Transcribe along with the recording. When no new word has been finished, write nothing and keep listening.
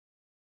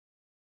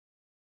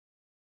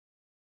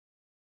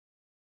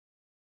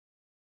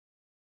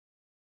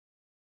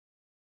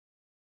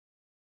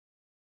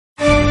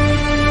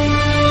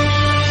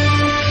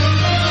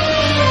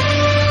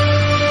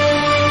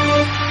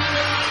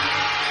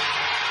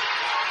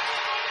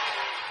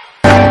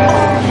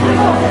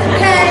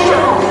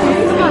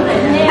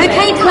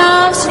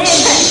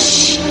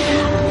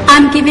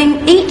I'm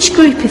giving each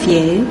group of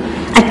you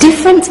a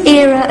different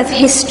era of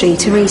history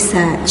to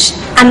research.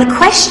 And the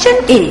question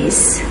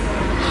is,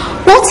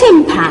 what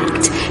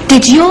impact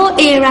did your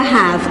era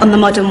have on the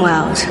modern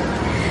world?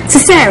 So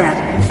Sarah,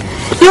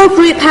 your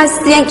group has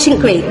the ancient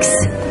Greeks.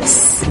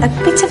 It's a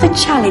bit of a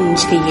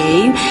challenge for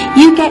you.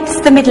 You get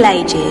the Middle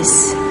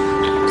Ages.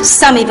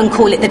 Some even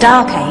call it the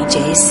Dark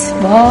Ages.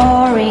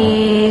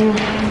 Boring.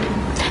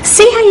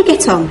 See how you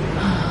get on.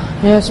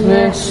 Yes,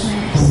 miss.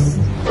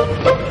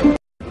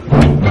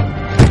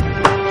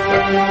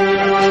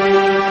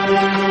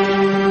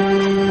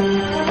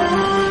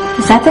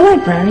 Is that the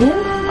librarian?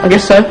 I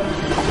guess so.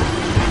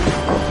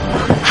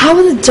 How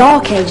are the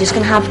Dark Ages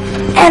going to have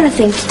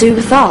anything to do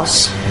with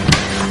us?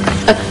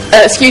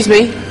 Excuse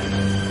me.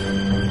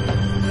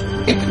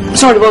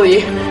 Sorry to bother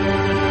you.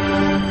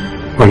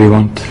 What do you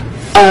want?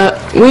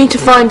 We need to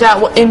find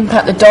out what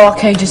impact the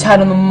Dark Ages had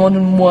on the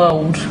modern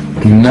world.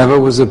 Never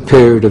was a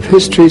period of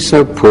history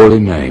so poorly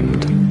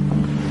named.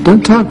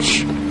 Don't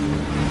touch.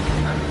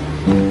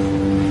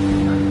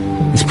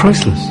 It's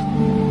priceless.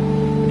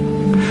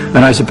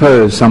 And I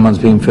suppose someone's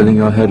been filling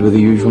your head with the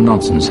usual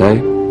nonsense,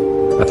 eh?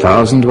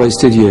 1,000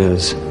 wasted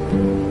years.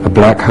 A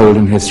black hole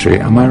in history,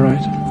 am I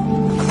right?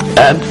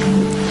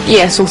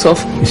 Yeah, sort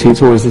of. You see,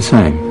 it's always the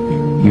same.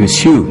 You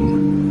assume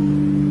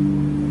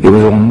it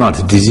was all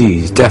mud,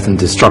 disease, death and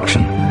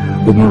destruction,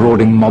 with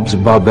marauding mobs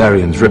of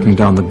barbarians ripping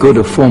down the good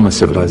of former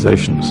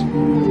civilizations,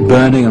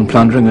 burning and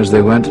plundering as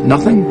they went.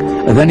 Nothing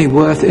of any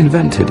worth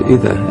invented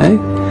either, eh?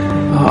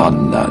 Oh,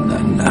 no.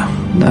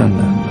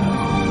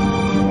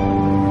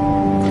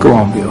 Go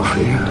on,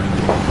 Biofri.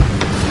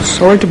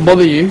 Sorry to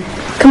bother you.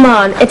 Come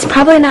on, it's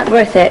probably not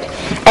worth it.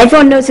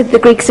 Everyone knows that the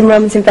Greeks and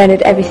Romans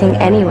invented everything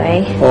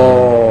anyway.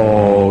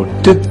 Oh,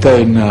 did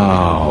they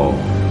now?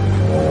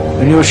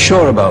 And you're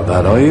sure about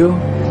that, are you?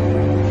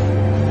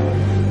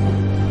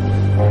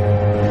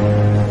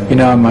 You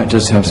know, I might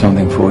just have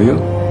something for you.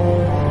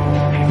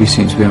 You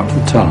seem to be up to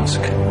the task.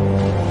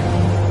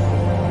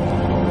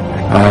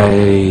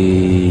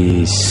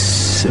 I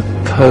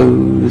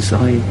suppose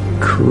I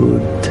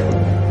could...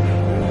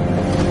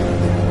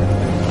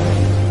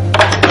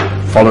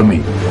 Follow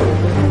me.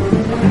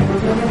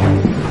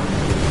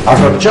 I've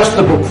got just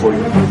the book for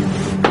you.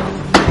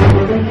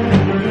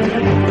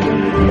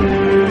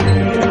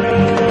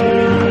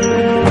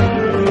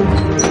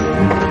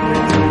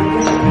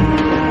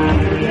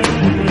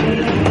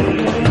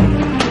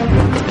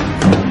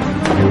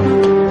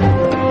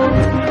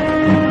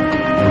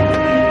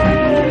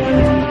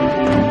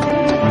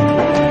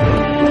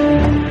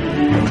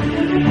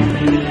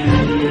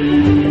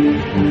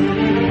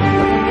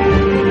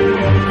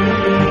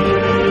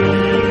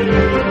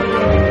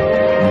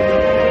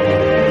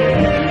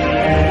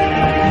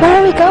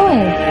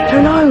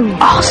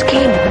 Ask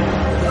him.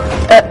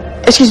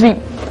 Excuse me,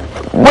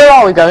 where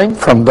are we going?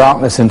 From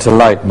darkness into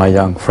light, my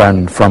young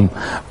friend. From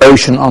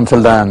ocean onto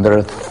land. There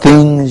are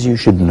things you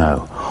should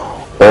know.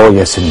 Oh,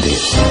 yes, indeed.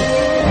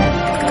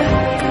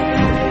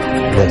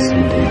 Yes,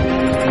 indeed.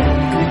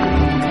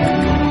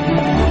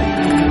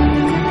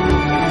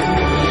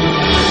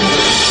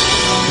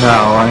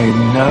 Now, I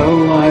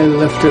know I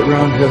left it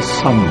round here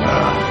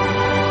somewhere.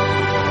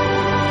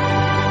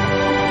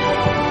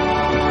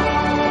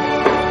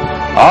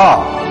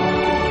 Ah!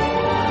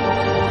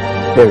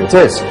 Here it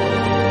is.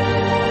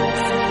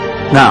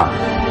 Now,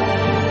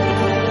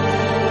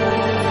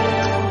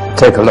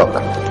 take a look.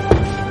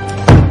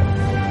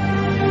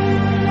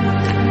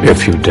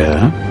 If you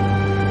dare.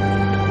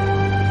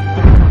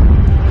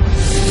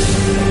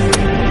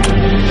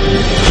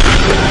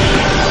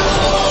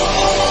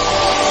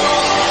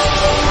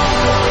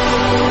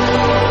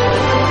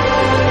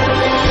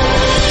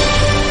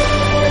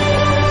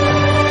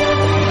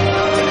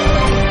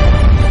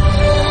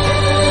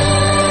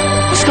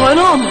 What's going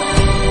on?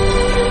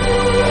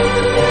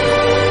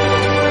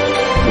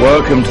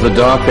 Welcome to the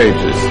Dark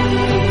Ages,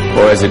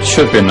 or as it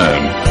should be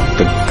known,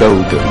 the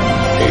Golden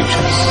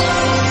Ages.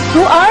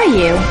 Who are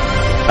you?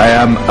 I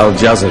am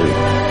Al-Jazari,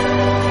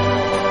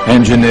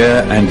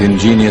 engineer and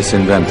ingenious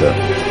inventor.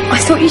 I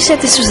thought you said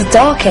this was the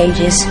Dark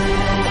Ages.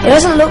 It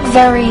doesn't look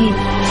very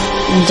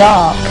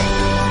dark.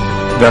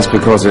 That's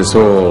because it's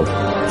all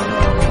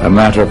a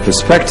matter of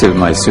perspective,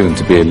 my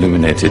soon-to-be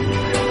illuminated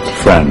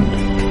friend.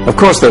 Of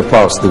course, there are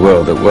parts of the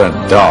world that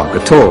weren't dark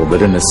at all,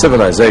 but in a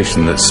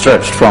civilization that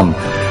stretched from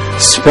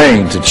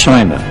Spain to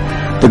China,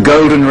 the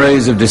golden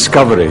rays of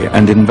discovery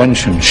and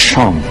invention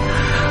shone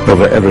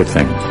over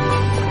everything.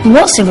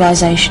 What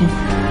civilization?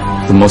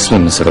 The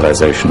Muslim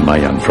civilization, my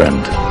young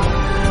friend.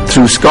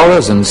 Through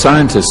scholars and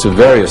scientists of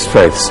various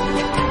faiths,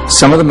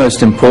 some of the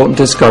most important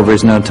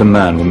discoveries known to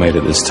man were made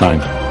at this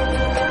time.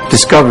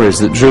 Discoveries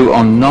that drew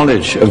on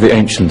knowledge of the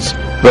ancients,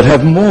 but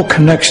have more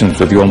connections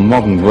with your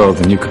modern world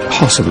than you could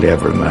possibly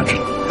ever imagine.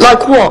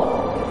 Like what?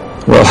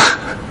 Well,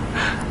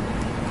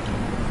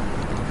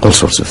 all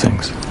sorts of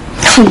things.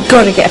 I've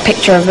got to get a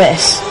picture of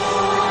this.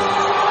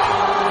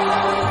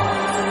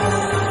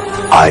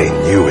 I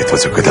knew it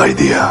was a good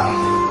idea.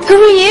 Who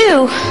are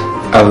you?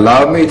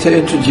 Allow me to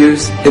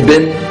introduce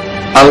Ibn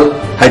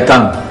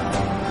al-Haytham,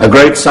 a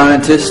great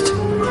scientist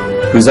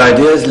whose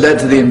ideas led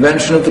to the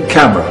invention of the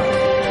camera.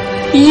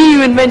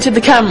 You invented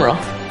the camera?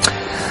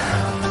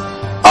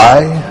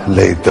 I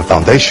laid the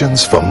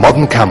foundations for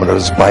modern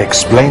cameras by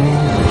explaining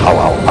how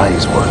our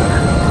eyes work.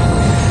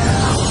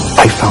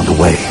 I found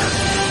a way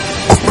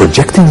of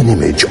projecting an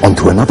image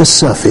onto another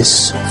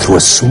surface through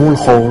a small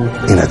hole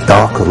in a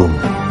dark room,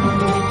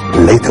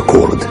 later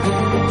called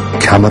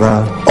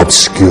camera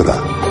obscura.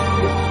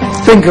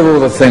 Think of all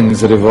the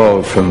things that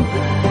evolved from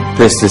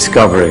this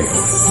discovery.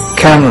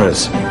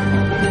 Cameras,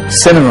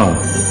 cinema,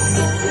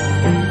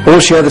 all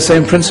share the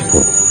same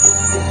principle.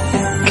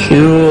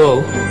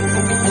 Cool.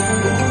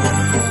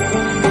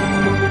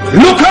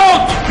 Look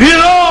out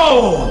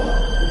below!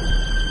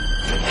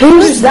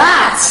 Who's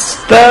that?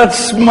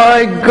 That's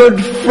my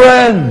good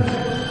friend,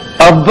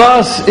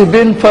 Abbas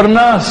ibn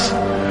Farnas,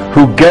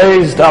 who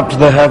gazed up to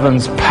the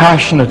heavens,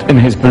 passionate in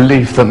his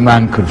belief that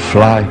man could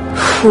fly.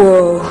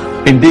 Whoa.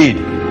 Indeed,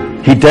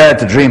 he dared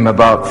to dream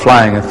about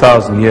flying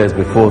 1,000 years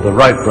before the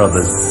Wright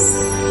brothers.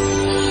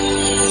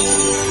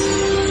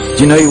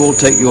 Do you know you all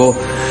take your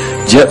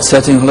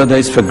jet-setting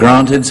holidays for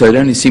granted, so it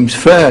only seems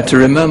fair to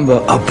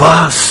remember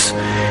Abbas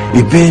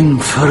ibn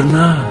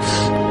Farnas.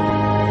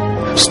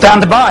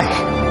 Stand by!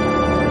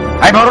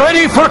 I'm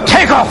ready for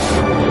takeoff!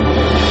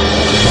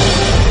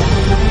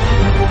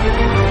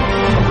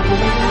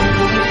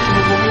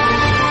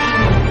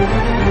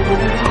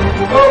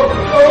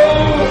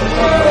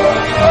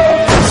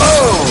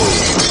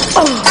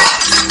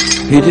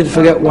 He did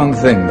forget one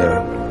thing,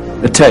 though.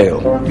 A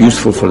tail,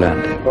 useful for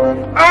landing.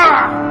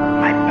 Ah!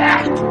 My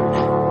back!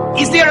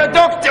 Is there a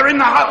doctor in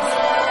the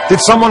house? Did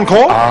someone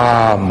call?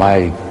 Ah,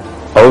 my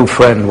old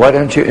friend, why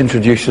don't you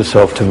introduce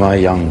yourself to my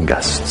young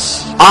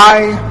guests?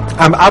 I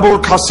am Abul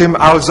Qasim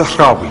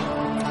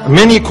al-Zahrawi.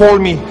 Many call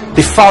me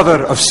the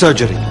father of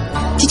surgery.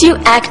 Did you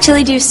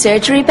actually do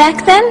surgery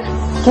back then?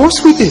 Of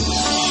course we did.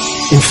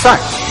 In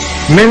fact,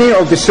 many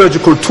of the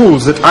surgical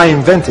tools that I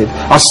invented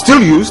are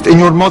still used in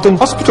your modern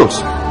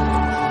hospitals.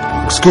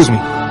 Excuse me,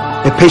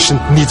 a patient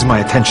needs my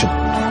attention.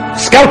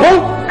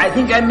 Scalpel? I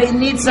think I may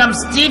need some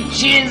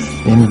stitches.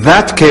 In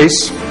that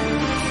case,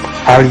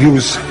 I'll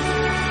use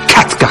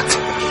catgut.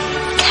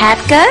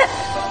 Catgut?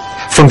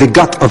 From the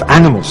gut of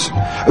animals.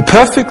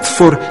 Perfect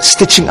for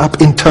stitching up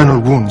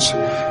internal wounds.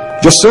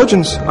 Your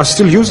surgeons are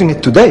still using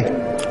it today.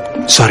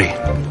 Sorry,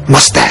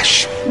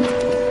 mustache.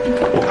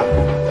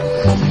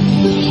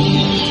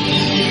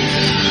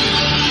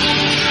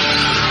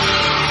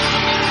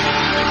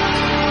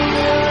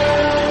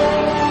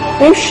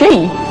 Who's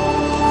she?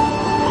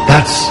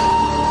 That's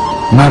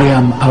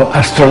Maryam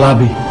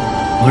al-Astrolabi,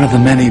 one of the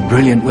many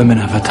brilliant women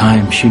of her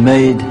time. She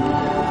made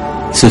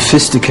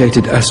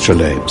sophisticated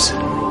astrolabes.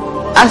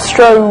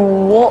 Astro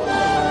what?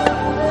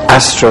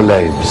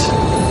 Astrolabes.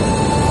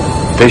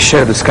 They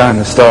show the sky and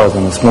the stars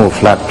on a small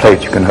flat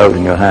plate you can hold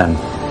in your hand.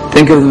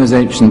 Think of them as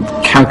ancient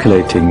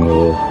calculating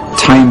or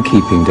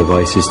timekeeping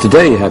devices.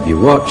 Today you have your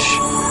watch,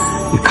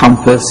 your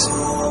compass,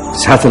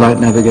 satellite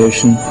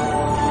navigation,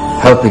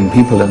 helping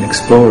people and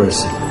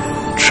explorers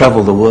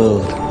travel the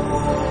world.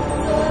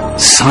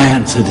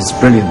 Science at its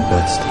brilliant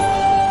best.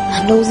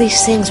 And all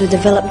these things were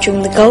developed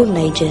during the Golden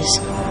Ages.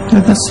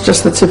 And that's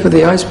just the tip of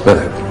the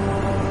iceberg.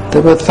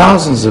 There were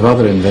thousands of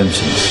other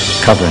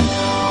inventions covering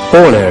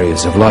all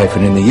areas of life,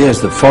 and in the years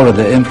that followed,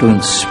 their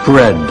influence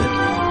spread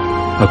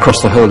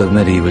across the whole of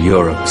medieval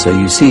Europe. So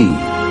you see,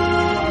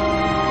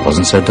 it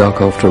wasn't so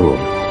dark after all.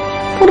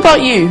 What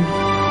about you?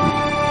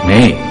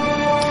 Me?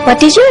 What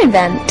did you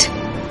invent?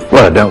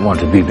 Well, I don't want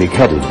to be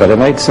big-headed, but I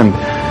made some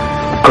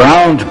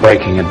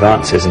groundbreaking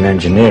advances in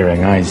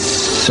engineering. I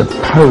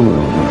suppose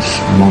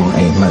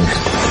my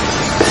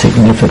most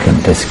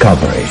significant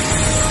discovery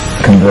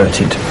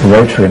converted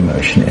rotary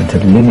motion into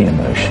linear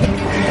motion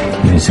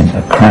using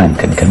a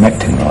crank and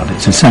connecting rod.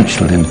 It's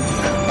essential in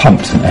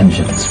pumps and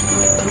engines.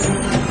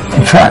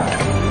 In fact,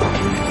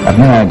 I've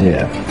no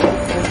idea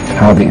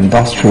how the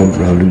Industrial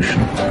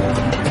Revolution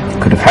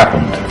could have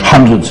happened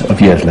hundreds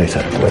of years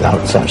later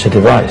without such a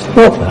device.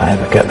 Not that I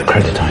ever get the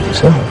credit I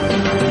deserve.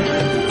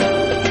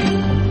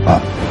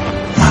 But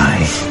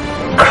my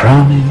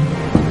crowning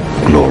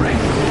glory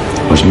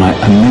was my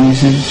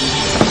amazing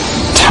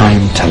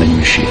time-telling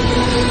machine.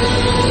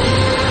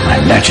 My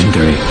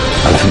legendary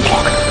elephant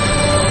clock.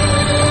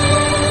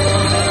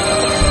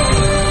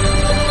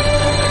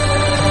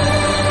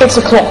 It's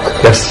a clock.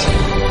 Yes.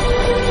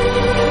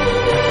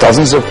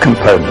 Dozens of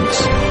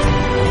components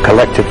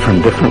collected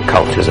from different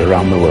cultures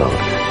around the world.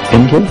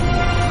 Indian,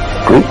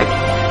 Greek,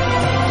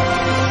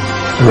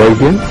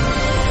 Arabian,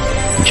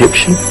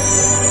 Egyptian,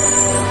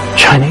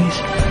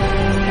 Chinese.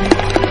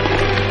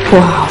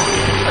 Wow.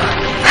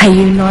 A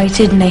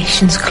United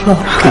Nations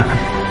clock.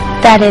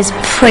 That is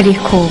pretty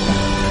cool.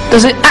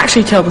 Does it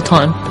actually tell the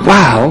time?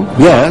 Wow,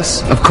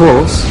 yes, of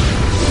course.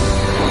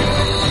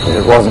 If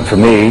it wasn't for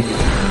me,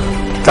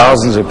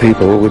 thousands of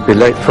people would be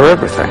late for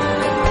everything.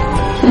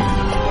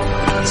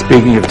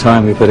 Speaking of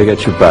time, we better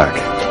get you back.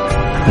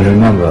 And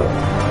remember,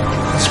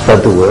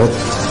 spread the word.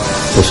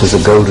 This was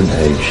a golden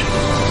age,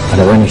 and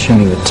I've only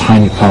shown you a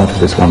tiny part of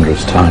this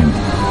wondrous time.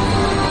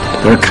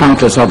 There are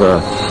countless other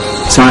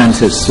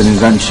scientists and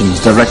inventions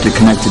directly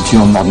connected to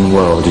your modern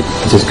world. You're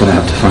just going to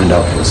have to find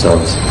out for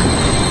yourselves.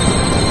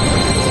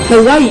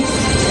 No, wait.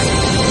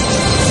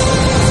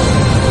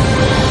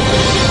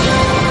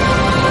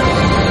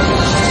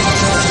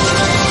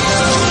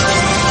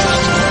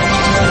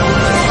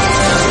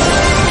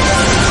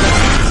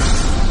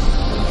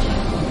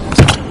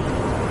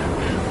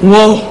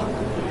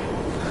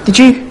 Whoa. Did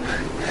you?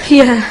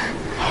 Yeah.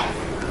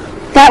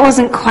 That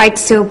wasn't quite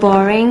so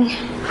boring.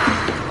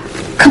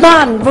 Come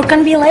on, we're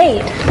gonna be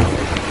late.